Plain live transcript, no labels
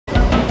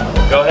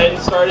Go ahead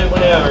and start it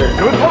whenever.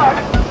 Good luck.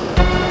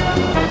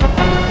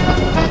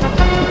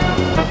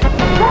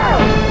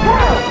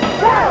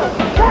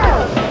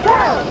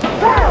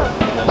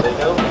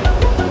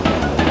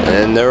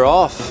 And they're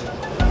off.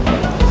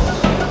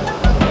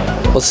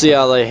 Let's see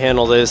how they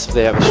handle this, if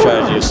they have a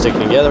strategy of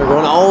sticking together.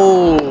 Going,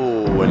 oh,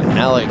 and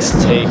Alex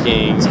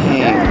taking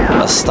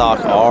a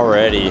stock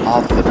already.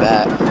 Off the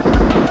bat.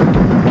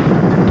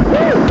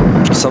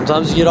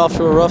 Sometimes you get off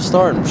to a rough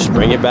start and just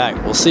bring it back.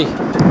 We'll see.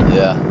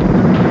 Yeah.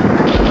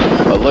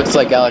 But it looks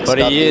like Alex But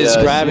got he is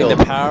grabbing shield.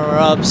 the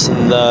power-ups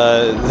and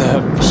the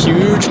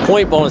huge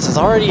point bonus. It's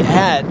already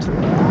at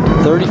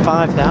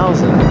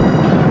 35,000. You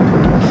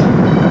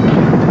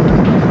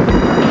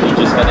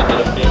just had to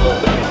get a feel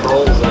of the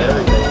controls and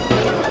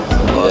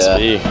everything. Must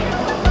be.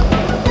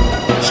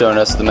 Showing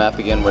us the map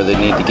again where they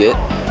need to get.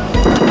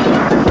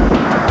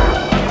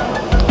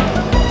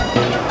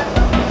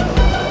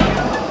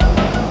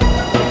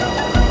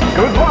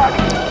 Good luck.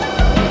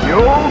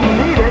 You'll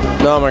need it.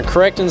 No, am I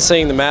correct in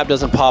saying the map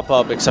doesn't pop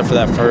up except for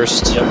that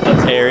first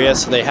area,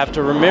 so they have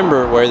to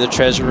remember where the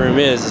treasure room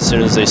is as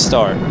soon as they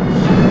start.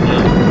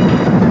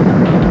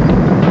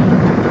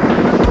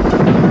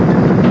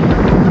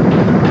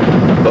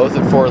 Both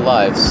at 4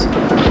 lives.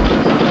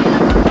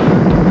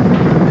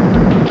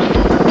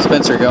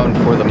 Spencer going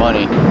for the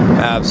money.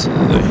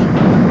 Absolutely.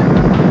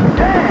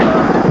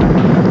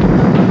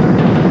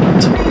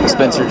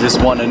 Spencer just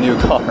won a new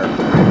car.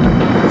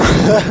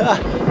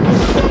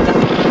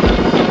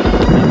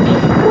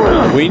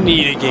 We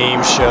need a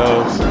game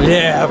show.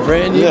 Yeah,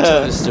 brand new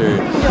toaster.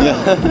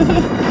 Yeah.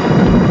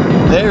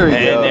 There we go.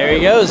 And there he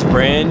goes,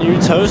 brand new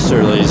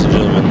toaster, ladies and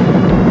gentlemen.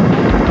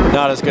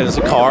 Not as good as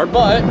a car,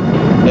 but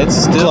it's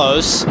still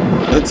close.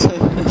 It's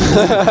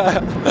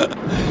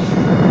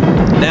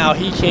Now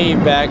he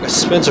came back,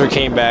 Spencer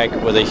came back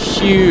with a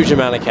huge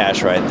amount of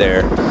cash right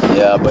there.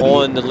 Yeah, but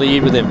pulling the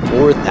lead within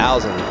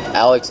 4,000.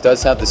 Alex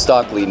does have the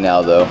stock lead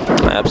now, though.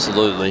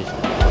 Absolutely.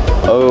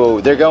 Oh,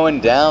 they're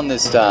going down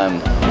this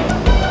time.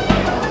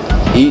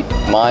 Eat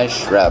my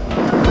shrap.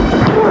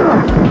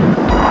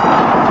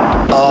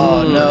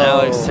 Oh no!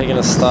 Alex taking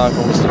a stock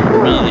almost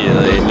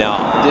immediately. No.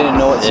 Didn't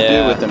know what to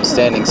do with them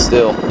standing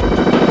still.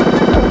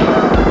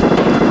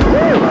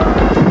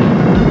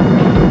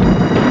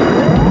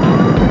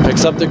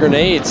 Picks up the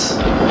grenades.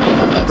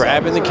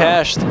 Grabbing the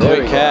cash, the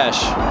quick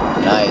cash.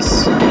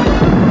 Nice.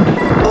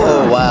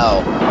 Oh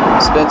wow.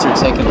 Spencer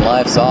taking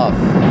lives off.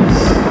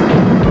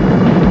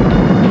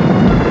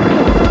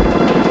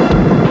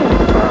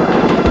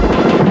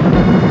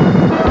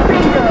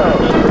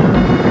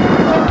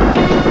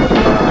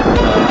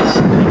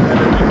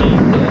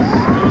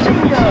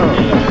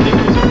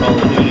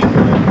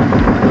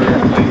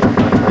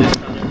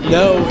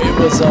 No, it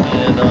was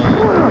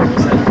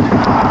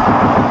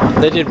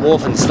they did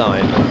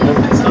Wolfenstein,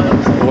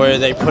 where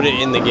they put it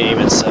in the game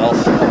itself.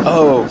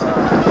 Oh.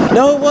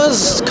 No, it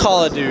was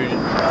Call of Duty. I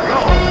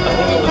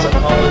think it was a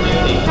Call of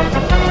Duty.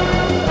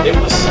 It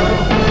was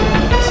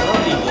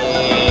something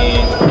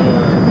in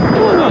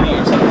Call of Duty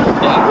or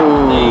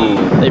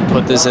something. They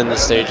put this in the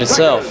stage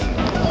itself.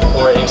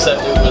 Or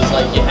except it was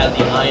like you had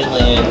the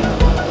island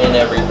and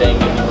everything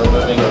and you were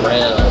moving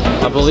around.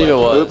 I believe it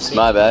was. Oops,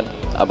 my bad.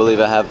 I believe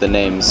I have the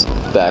names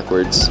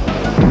backwards.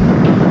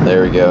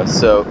 There we go.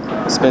 So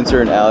Spencer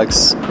and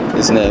Alex,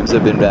 his names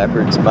have been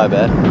backwards. My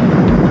bad.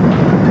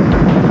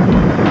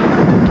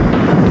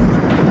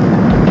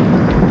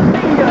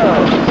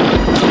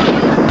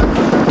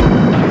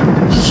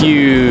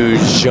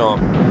 Huge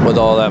jump with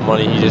all that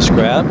money he just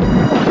grabbed.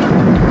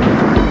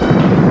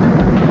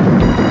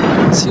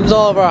 Seems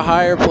all of our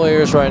higher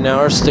players right now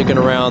are sticking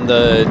around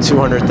the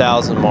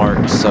 200,000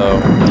 mark, so.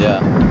 Yeah,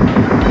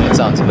 that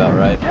sounds about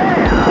right.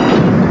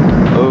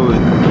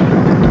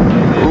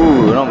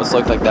 Ooh, it almost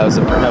looked like that was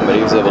it for him, but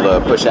he was able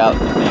to push out.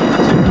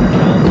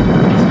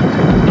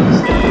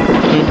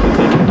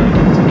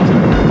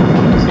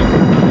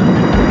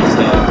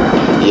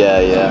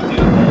 Yeah.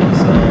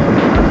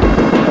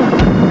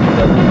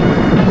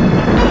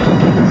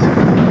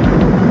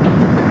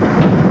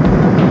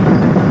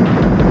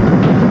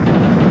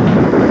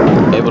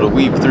 Able to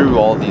weave through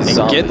all these and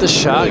zombies get the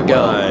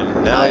shotgun. Really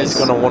well. Now he's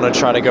going to want to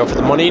try to go for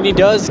the money, and he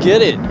does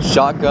get it.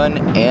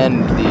 Shotgun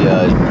and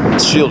the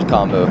shield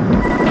combo.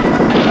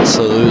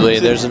 Absolutely.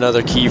 There's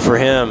another key for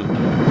him.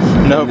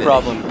 No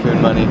problem,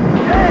 Coon Money.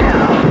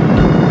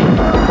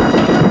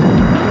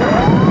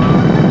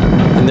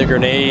 And the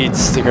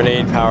grenades, the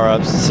grenade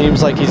power-ups. It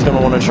seems like he's going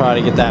to want to try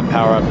to get that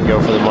power-up and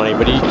go for the money,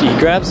 but he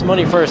grabs the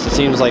money first. It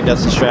seems like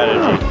that's the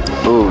strategy.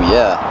 Ooh,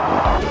 yeah.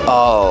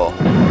 Oh.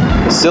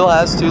 Still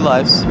has 2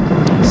 lives.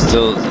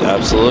 Still,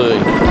 absolutely.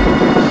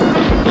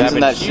 Using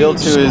that shield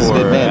to his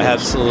advantage.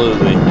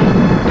 Absolutely.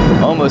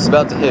 Almost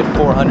about to hit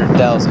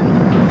 400,000.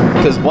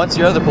 Because once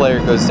your other player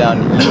goes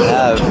down, you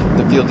have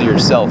the field to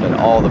yourself and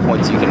all the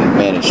points you can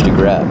manage to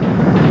grab.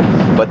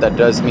 But that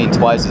does mean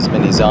twice as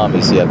many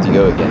zombies you have to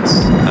go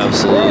against.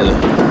 Absolutely.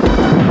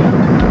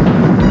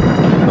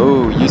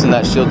 Ooh, using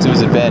that shield to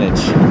his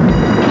advantage.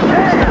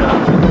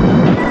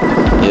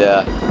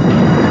 Yeah.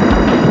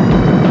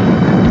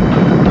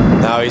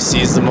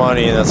 sees the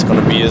money, and that's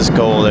going to be his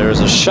goal. There's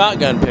a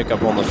shotgun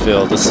pickup on the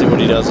field. Let's see what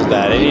he does with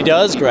that. And he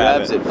does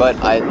grab it. But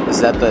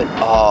is that the...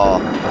 Oh,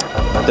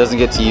 doesn't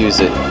get to use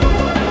it.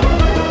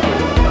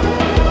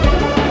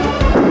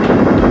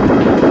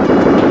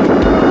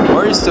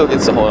 Or he still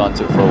gets to hold on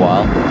to it for a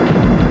while.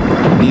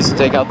 Needs to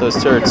take out those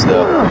turrets,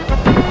 though.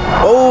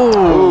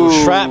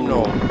 Oh,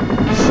 shrapnel.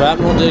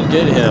 Shrapnel did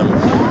get him.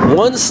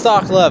 One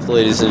stock left,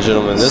 ladies and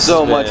gentlemen. This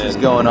so much is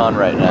going on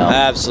right now.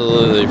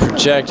 Absolutely.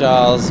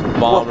 Projectiles,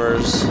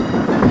 bombers.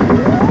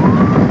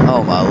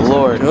 Oh, my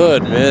Lord.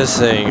 Good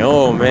missing.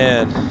 Oh,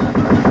 man.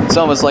 It's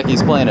almost like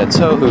he's playing a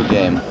Touhou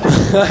game.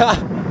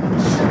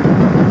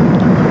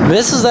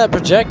 Misses that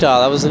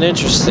projectile. That was an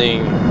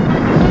interesting...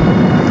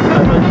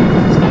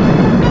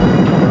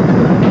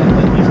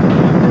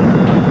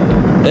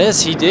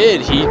 Yes, he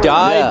did. He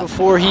died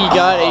before he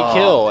got a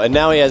kill, and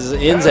now he ends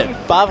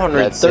at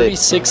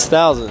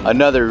 536,000.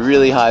 Another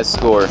really high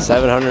score.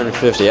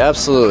 750,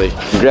 absolutely.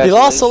 He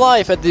lost a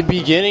life at the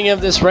beginning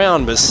of this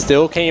round, but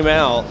still came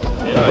out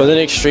with an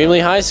extremely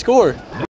high score.